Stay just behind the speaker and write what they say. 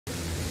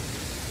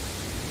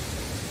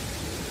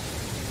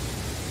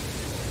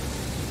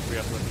We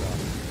have liftoff.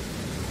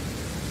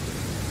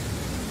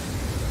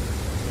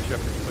 The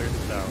Shepard's cleared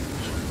the tower.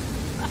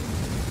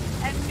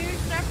 And New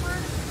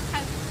Shepard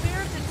has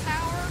cleared the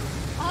tower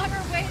on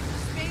our way to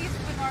space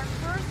with our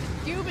first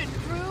human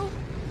crew.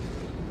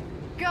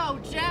 Go,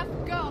 Jeff.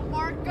 Go,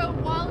 Mark. Go,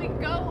 Wally.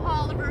 Go,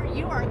 Oliver.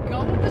 You are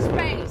going to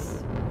space.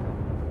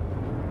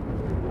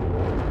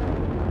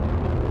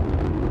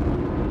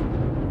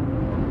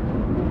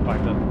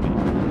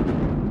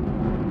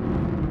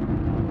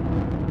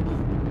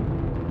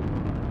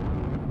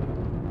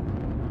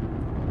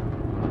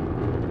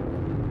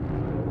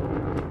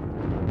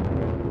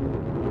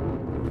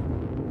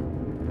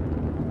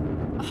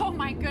 Oh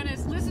my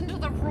goodness, listen to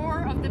the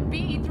roar of the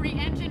BE-3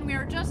 engine. We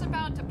are just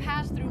about to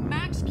pass through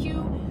max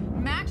Q,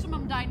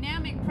 maximum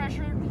dynamic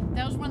pressure.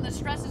 That was when the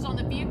stresses on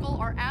the vehicle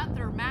are at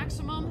their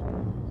maximum.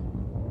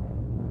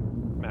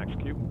 Max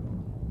Q.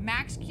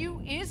 Max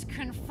Q is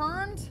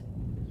confirmed.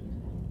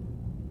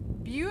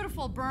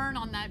 Beautiful burn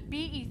on that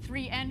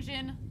BE-3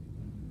 engine.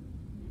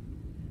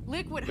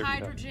 Liquid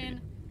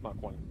hydrogen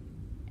Mach 1.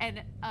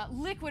 and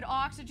liquid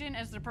oxygen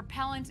as the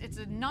propellant. It's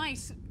a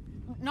nice,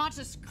 not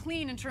just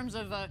clean in terms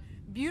of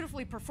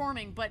beautifully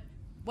performing, but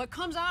what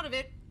comes out of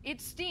it,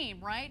 it's steam,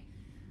 right?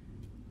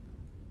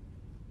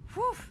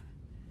 Whew.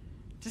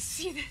 To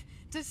see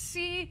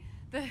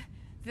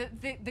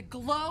the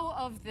glow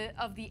of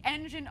the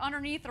engine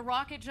underneath the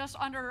rocket, just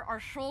under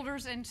our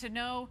shoulders, and to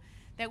know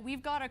that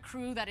we've got a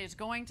crew that is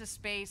going to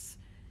space,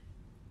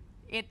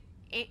 it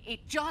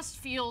just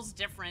feels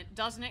different,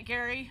 doesn't it,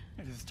 Gary?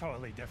 It is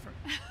totally different.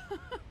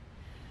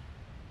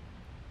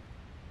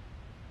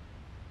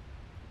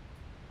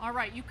 All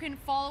right, you can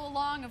follow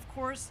along, of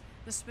course,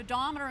 the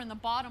speedometer in the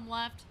bottom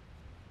left,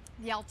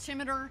 the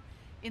altimeter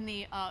in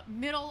the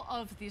middle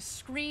of the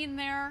screen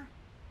there.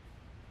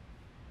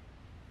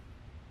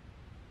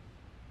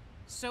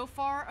 So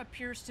far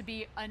appears to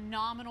be a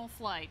nominal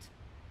flight.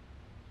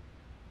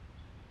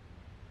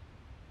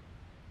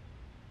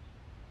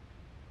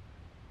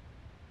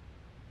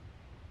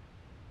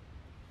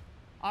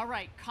 All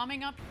right,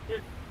 coming up.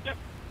 Yep.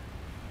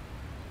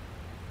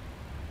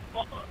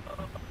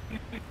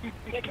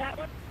 Get that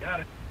one? Got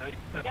it.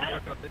 Got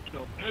it?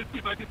 Let's see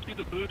if I can see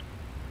the boot.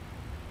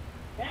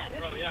 Yeah,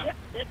 this Oh, yeah.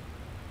 Yep.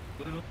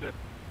 Little bit.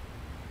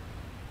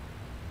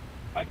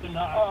 I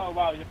cannot. Oh,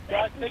 wow. You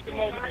guys take a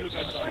moment to look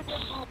at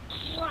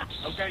that.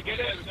 Okay, get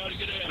in. We gotta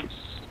get in.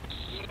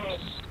 Woo!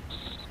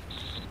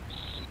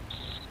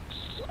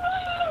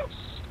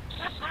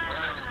 Look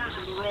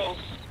at the roll.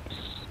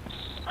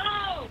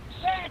 Oh,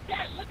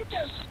 fantastic. Look at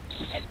this.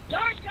 It's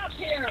dark up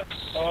here.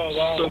 Oh,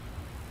 wow.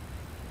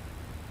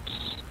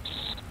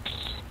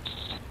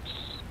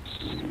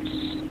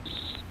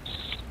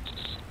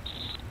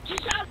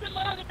 2,000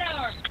 miles an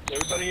hour.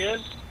 Everybody in?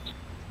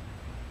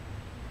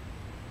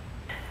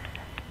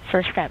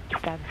 First step,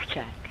 status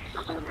check.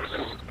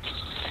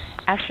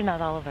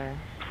 Astronaut Oliver.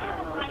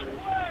 Oh, my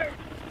word.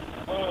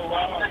 Oh,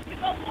 wow. Let's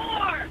go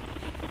more.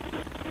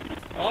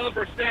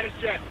 Oliver, status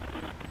check.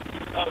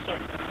 Oh,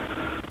 sorry.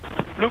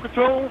 Blue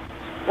control,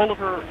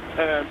 Oliver,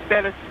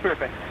 status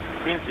perfect.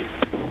 Green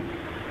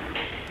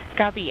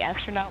Copy,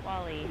 astronaut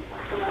Wally.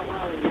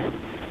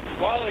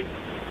 Wally.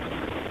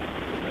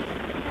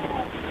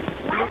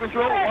 Blue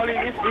control, Wally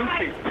is in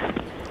seat.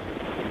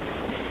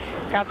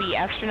 Copy,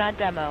 astronaut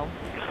demo.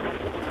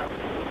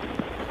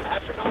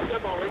 Astronaut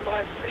demo, in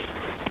my seat.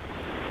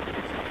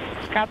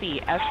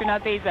 Copy,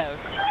 astronaut Bezos.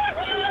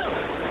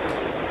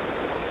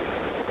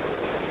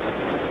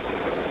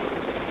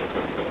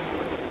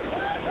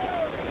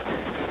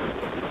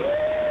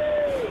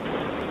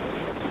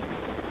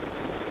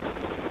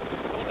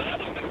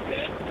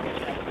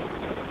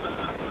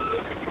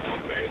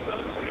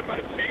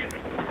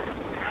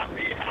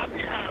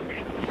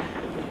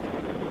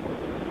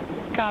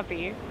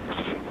 Copy.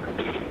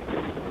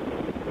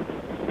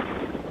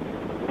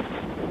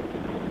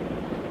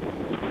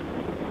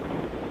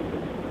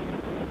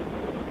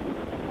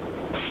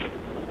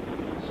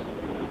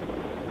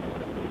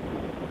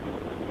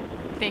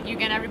 Thank you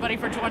again, everybody,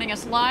 for joining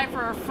us live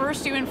for our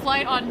first human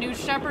flight on New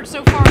Shepard.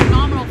 So far, a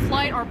nominal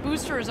flight. Our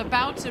booster is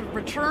about to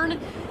return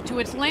to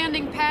its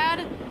landing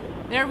pad.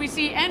 There we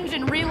see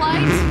engine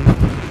relights.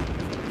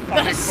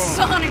 The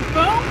sonic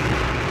boom.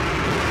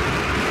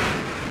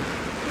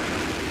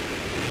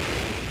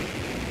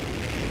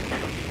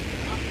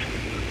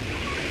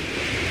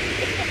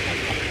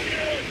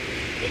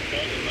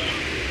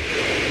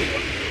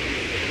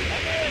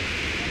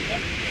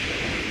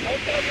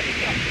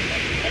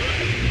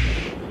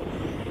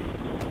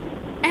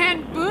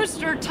 And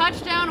booster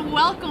touchdown,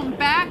 welcome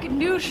back,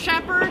 New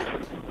Shepard.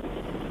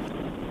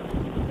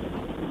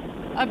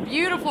 A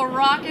beautiful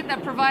rocket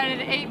that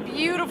provided a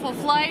beautiful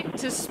flight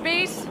to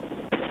space.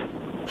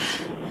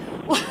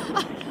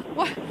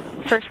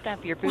 First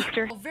step, your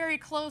booster. Very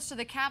close to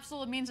the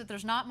capsule. It means that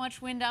there's not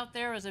much wind out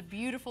there. It was a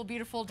beautiful,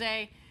 beautiful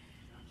day.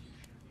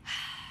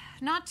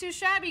 Not too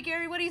shabby,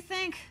 Gary. What do you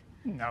think?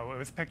 No, it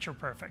was picture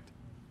perfect.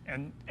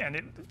 And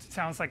it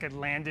sounds like it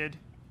landed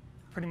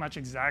pretty much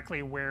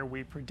exactly where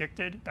we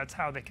predicted. That's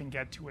how they can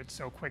get to it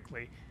so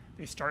quickly.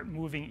 they start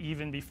moving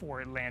even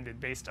before it landed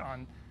based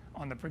on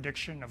the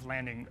prediction of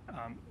landing.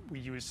 We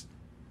use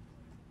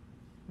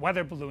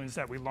weather balloons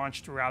that we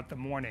launch throughout the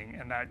morning,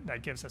 and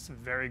that gives us a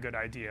very good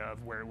idea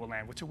of where it will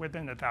land, which is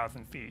within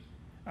 1,000 feet.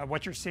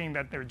 What you're seeing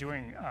that they're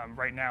doing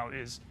right now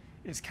is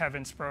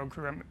Kevin Sproul,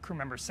 crew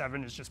member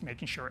 7, is just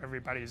making sure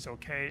everybody is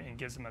okay and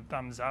gives them a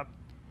thumbs up.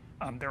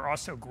 They're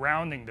also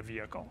grounding the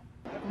vehicle.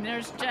 And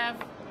there's Jeff,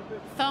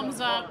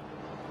 thumbs up.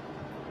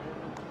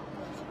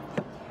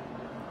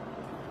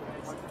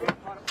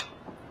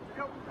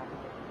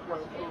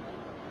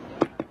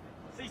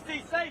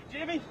 CC safe,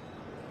 Jimmy.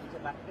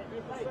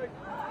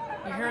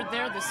 You heard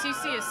there, the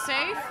CC is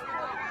safe.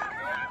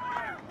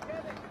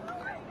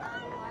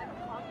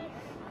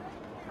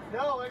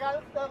 No, I got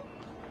it.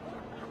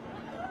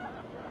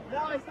 No,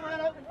 I still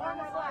had open for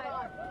my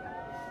side.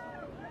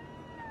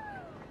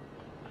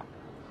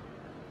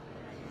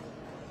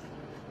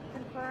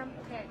 Confirm.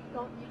 Okay,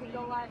 go. You can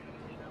go live.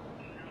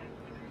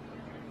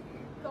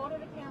 Go to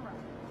the camera.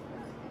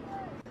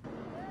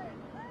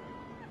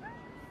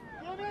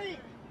 Jimmy!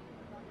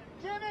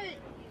 Jimmy!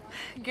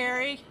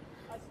 Gary,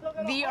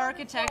 the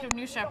architect of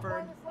New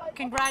Shepard,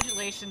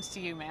 congratulations to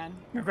you, man.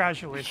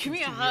 Congratulations. Give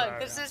me a to you, hug.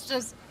 This is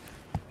just,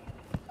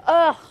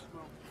 ugh.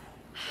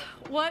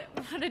 What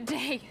a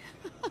day.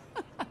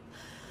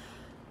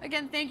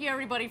 Again, thank you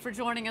everybody for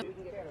joining us.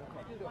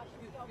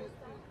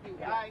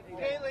 All right,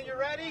 Caitlin, you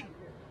ready?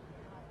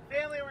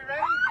 Family, are we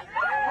ready?